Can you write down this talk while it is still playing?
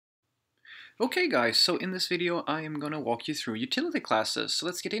Okay guys, so in this video I am going to walk you through utility classes, so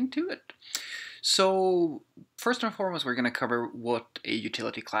let's get into it. So first and foremost we're going to cover what a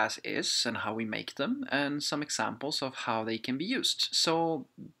utility class is and how we make them and some examples of how they can be used. So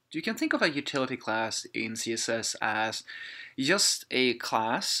you can think of a utility class in CSS as just a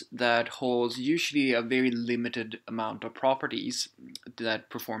class that holds usually a very limited amount of properties that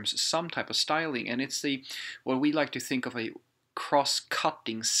performs some type of styling, and it's what we like to think of a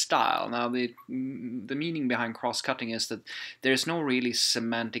cross-cutting style. Now the meaning behind cross-cutting is that there's no really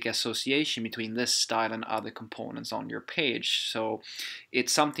semantic association between this style and other components on your page, so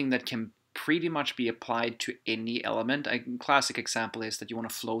it's something that can pretty much be applied to any element. A classic example is that you want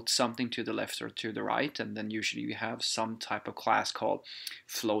to float something to the left or to the right, and then usually you have some type of class called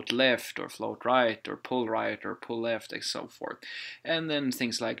float left or float right or pull left and so forth. And then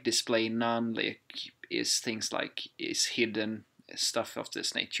things like display none is hidden, stuff of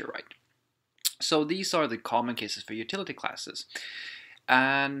this nature, right? So these are the common cases for utility classes,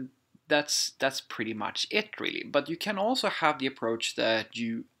 and that's pretty much it really. But you can also have the approach that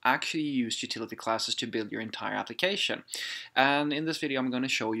you actually use utility classes to build your entire application, and in this video I'm going to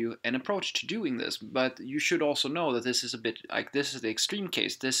show you an approach to doing this. But you should also know that this is a bit like, this is the extreme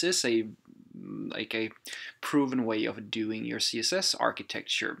case. This is a proven way of doing your CSS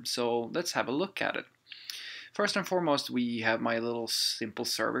architecture, so let's have a look at it. First and foremost, we have my little simple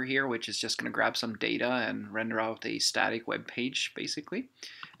server here, which is just going to grab some data and render out a static web page, basically.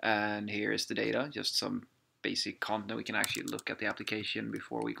 And here is the data, just some basic content. We can actually look at the application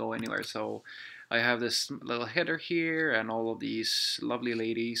before we go anywhere. So I have this little header here, and all of these lovely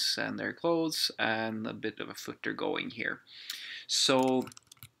ladies and their clothes, and a bit of a footer going here. So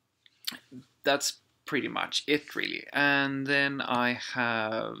that's pretty much it really. And then I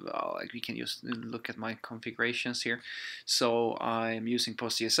have we can just look at my configurations here. So I'm using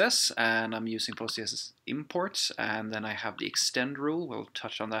PostCSS and I'm using PostCSS imports, and then I have the extend rule. We'll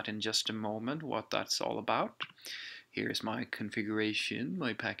touch on that in just a moment, what that's all about. Here's my configuration,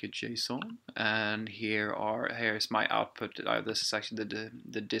 my package JSON, and here's my output. This is actually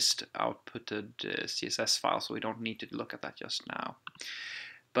the dist outputted CSS file, so we don't need to look at that just now.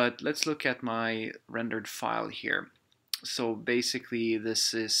 But let's look at my rendered file here. So basically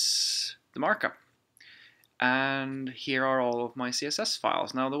this is the markup. And here are all of my CSS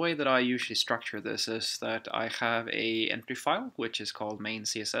files. Now the way that I usually structure this is that I have a entry file which is called main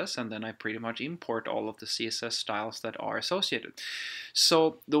CSS, and then I pretty much import all of the CSS styles that are associated.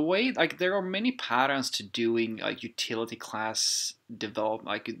 So the way, there are many patterns to doing utility class develop,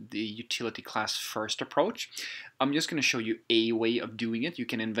 the utility class first approach. I'm just going to show you a way of doing it. You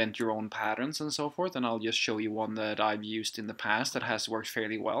can invent your own patterns and so forth, and I'll just show you one that I've used in the past that has worked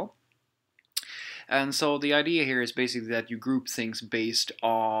fairly well. And so the idea here is basically that you group things based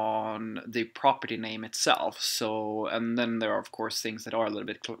on the property name itself. So, and then there are of course things that are a little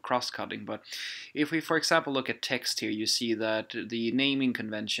bit cross-cutting. But if we, for example, look at text here, you see that the naming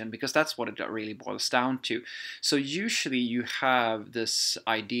convention, because that's what it really boils down to. So usually you have this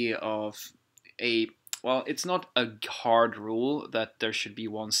idea of well, it's not a hard rule that there should be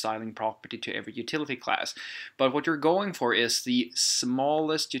one styling property to every utility class, but what you're going for is the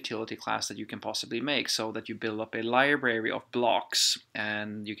smallest utility class that you can possibly make, so that you build up a library of blocks,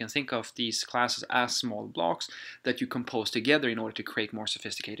 and you can think of these classes as small blocks that you compose together in order to create more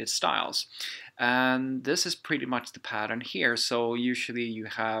sophisticated styles. And this is pretty much the pattern here. So usually you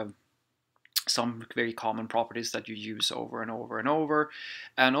have some very common properties that you use over and over and over,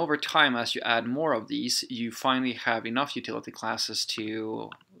 and over time, as you add more of these, you finally have enough utility classes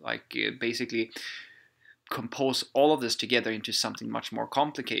to basically compose all of this together into something much more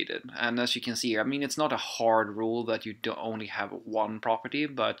complicated. And as you can see here, I mean, it's not a hard rule that you only have one property,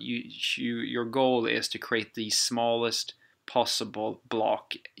 but your goal is to create the smallest possible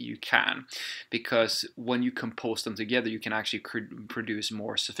block you can, because when you compose them together you can actually produce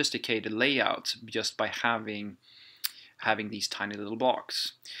more sophisticated layouts just by having these tiny little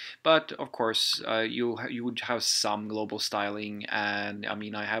blocks. But of course you would have some global styling, and I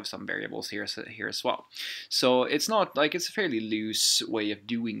mean I have some variables here as well. So it's not it's a fairly loose way of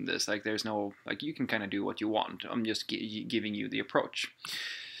doing this. There's no you can kind of do what you want. I'm just giving you the approach.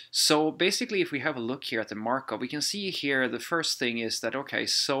 So basically, if we have a look here at the markup, we can see here the first thing is that, okay,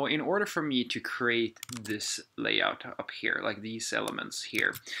 so in order for me to create this layout up here, like these elements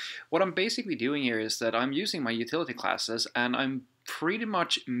here, what I'm basically doing here is that I'm using my utility classes, and I'm pretty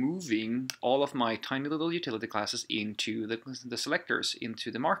much moving all of my tiny little utility classes into the selectors,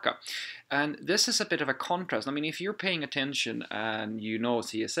 into the markup. And this is a bit of a contrast. I mean, if you're paying attention and you know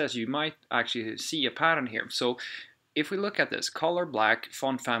CSS, you might actually see a pattern here. So if we look at this, color black,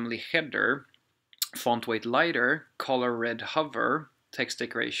 font family, header, font weight lighter, color red hover, text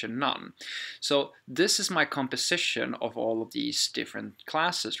decoration none. So this is my composition of all of these different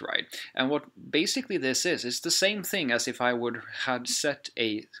classes, right? And what basically this is the same thing as if I would had set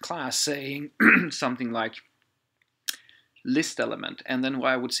a class saying something like list element, and then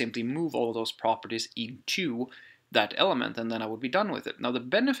I would simply move all of those properties into that element, and then I would be done with it. Now the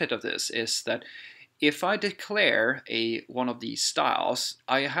benefit of this is that if I declare one of these styles,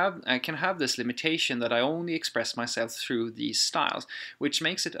 I can have this limitation that I only express myself through these styles, which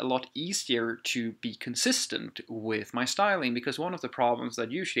makes it a lot easier to be consistent with my styling, because one of the problems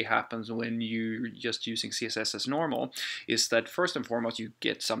that usually happens when you're just using CSS as normal is that first and foremost you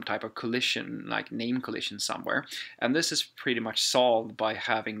get some type of collision, like name collision somewhere, and this is pretty much solved by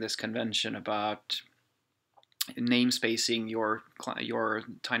having this convention about namespacing your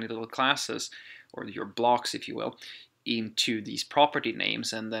tiny little classes, or your blocks if you will, into these property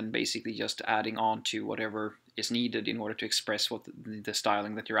names, and then basically just adding on to whatever is needed in order to express what the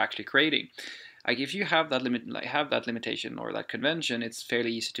styling that you're actually creating. Like if you have that limitation or that convention, it's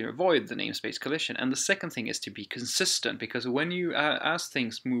fairly easy to avoid the namespace collision. And the second thing is to be consistent, because when you as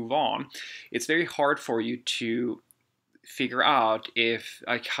things move on, it's very hard for you to figure out if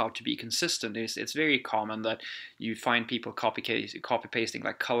how to be consistent. It's very common that you find people copy pasting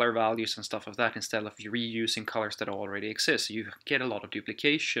like color values and stuff of that instead of reusing colors that already exist. You get a lot of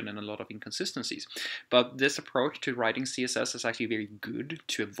duplication and a lot of inconsistencies. But this approach to writing CSS is actually very good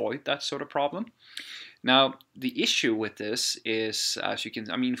to avoid that sort of problem. Now, the issue with this is, as you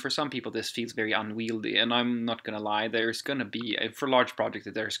can, for some people this feels very unwieldy, and I'm not going to lie, there's going to be, for large projects,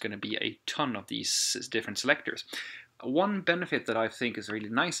 there's going to be a ton of these different selectors. One benefit that I think is really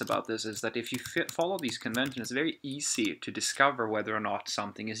nice about this is that if you follow these conventions, it's very easy to discover whether or not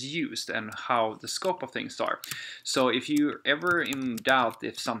something is used and how the scope of things are. So if you're ever in doubt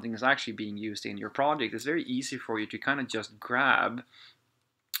if something is actually being used in your project, it's very easy for you to kind of just grab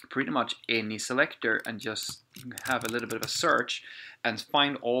pretty much any selector and just have a little bit of a search and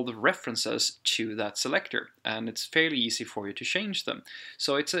find all the references to that selector, and it's fairly easy for you to change them.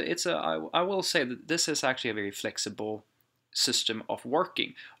 So I will say that this is actually a very flexible system of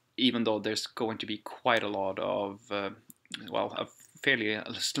working, even though there's going to be quite a lot of a fairly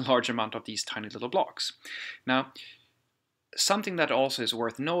large amount of these tiny little blocks. Now, something that also is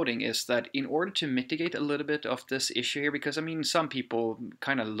worth noting is that in order to mitigate a little bit of this issue here, because some people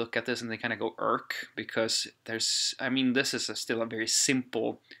kind of look at this and they kind of go irk, because this is still a very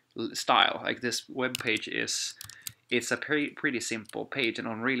simple style. Like this web page it's a pretty simple page, and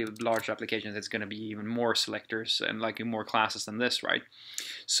on really large applications it's going to be even more selectors and like more classes than this, right?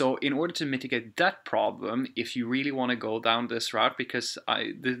 So in order to mitigate that problem, if you really want to go down this route, because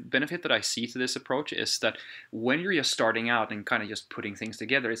the benefit that I see to this approach is that when you're just starting out and kind of just putting things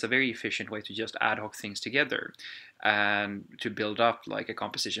together, it's a very efficient way to just ad hoc things together and to build up like a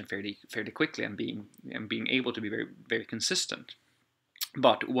composition fairly quickly and being able to be very, very consistent.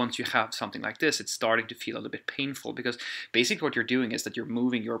 But once you have something like this, it's starting to feel a little bit painful, because basically what you're doing is that you're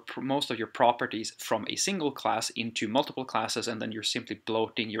moving most of your properties from a single class into multiple classes, and then you're simply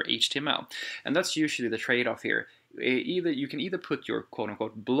bloating your HTML. And that's usually the trade-off here. You can either put your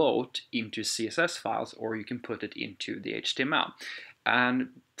quote-unquote bloat into CSS files, or you can put it into the HTML. And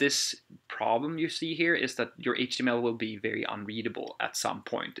this problem you see here is that your HTML will be very unreadable at some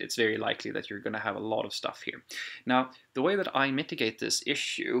point. It's very likely that you're going to have a lot of stuff here. Now, the way that I mitigate this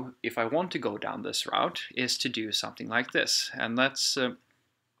issue, if I want to go down this route, is to do something like this. And that's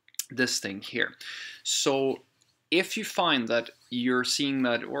this thing here. So if you find that you're seeing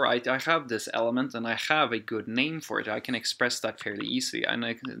that, all right, I have this element and I have a good name for it, I can express that fairly easily. And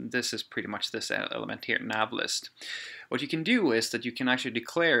this is pretty much this element here, nav list. What you can do is that you can actually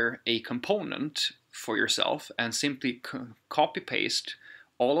declare a component for yourself and simply copy paste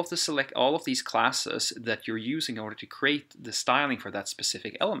all of these classes that you're using in order to create the styling for that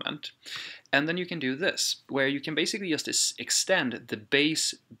specific element. And then you can do this, where you can basically just extend the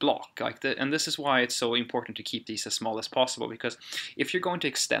base block and this is why it's so important to keep these as small as possible, because if you're going to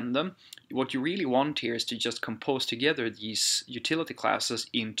extend them, what you really want here is to just compose together these utility classes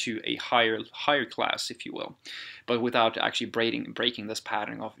into a higher class, if you will, but without actually breaking this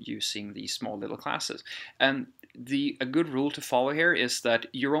pattern of using these small little classes. And a good rule to follow here is that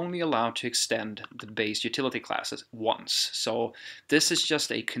you're only allowed to extend the base utility classes once. So this is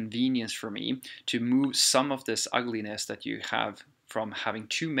just a convenience for me to move some of this ugliness that you have from having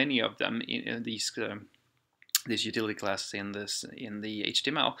too many of them in these these utility classes in the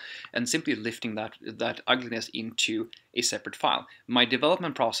HTML, and simply lifting that ugliness into a separate file. My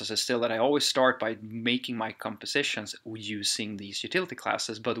development process is still that I always start by making my compositions using these utility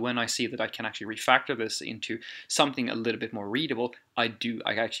classes, but when I see that I can actually refactor this into something a little bit more readable, I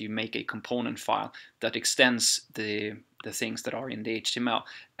actually make a component file that extends the things that are in the HTML,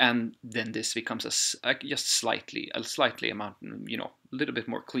 and then this becomes just slightly amount, a little bit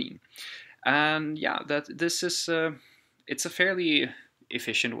more clean. And yeah, that this is it's a fairly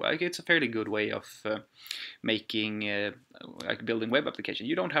efficient way. It's a fairly good way of making like building web application.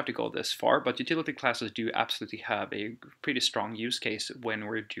 You don't have to go this far, but utility classes do absolutely have a pretty strong use case when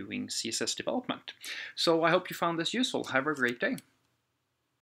we're doing CSS development. So I hope you found this useful. Have a great day.